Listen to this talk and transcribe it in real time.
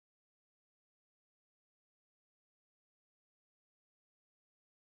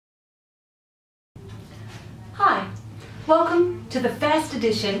Hi, welcome to the first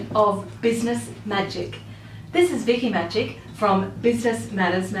edition of Business Magic. This is Vickie Magic from Business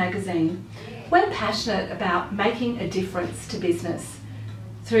Matters magazine. We're passionate about making a difference to business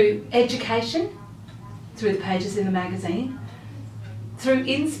through education, through the pages in the magazine, through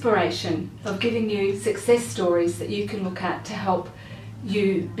inspiration of giving you success stories that you can look at to help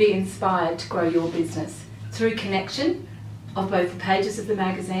you be inspired to grow your business, through connection of both the pages of the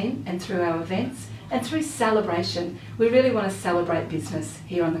magazine and through our events, and through celebration. We really want to celebrate business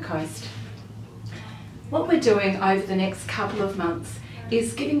here on the coast. What we're doing over the next couple of months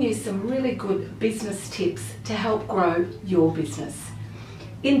is giving you some really good business tips to help grow your business.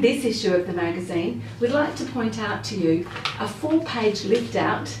 In this issue of the magazine, we'd like to point out to you a 4-page lift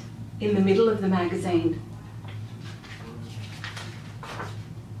out in the middle of the magazine.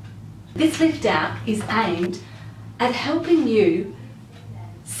 This lift out is aimed at helping you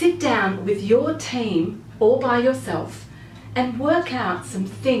sit down with your team all by yourself and work out some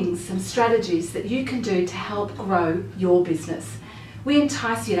things, some strategies that you can do to help grow your business. We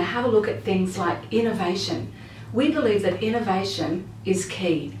entice you to have a look at things like innovation. We believe that innovation is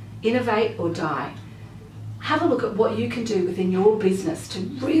key. Innovate or die. Have a look at what you can do within your business to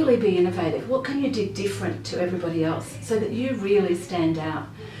really be innovative. What can you do different to everybody else so that you really stand out?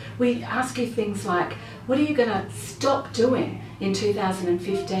 We ask you things like, what are you going to stop doing in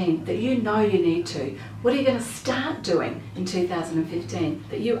 2015 that you know you need to? What are you going to start doing in 2015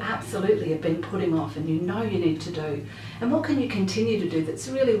 that you absolutely have been putting off and you know you need to do? And what can you continue to do that's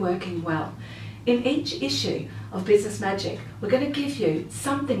really working well? In each issue of Business Magic, we're going to give you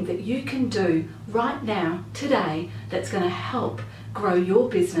something that you can do right now, today, that's going to help grow your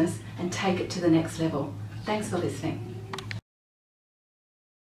business and take it to the next level. Thanks for listening.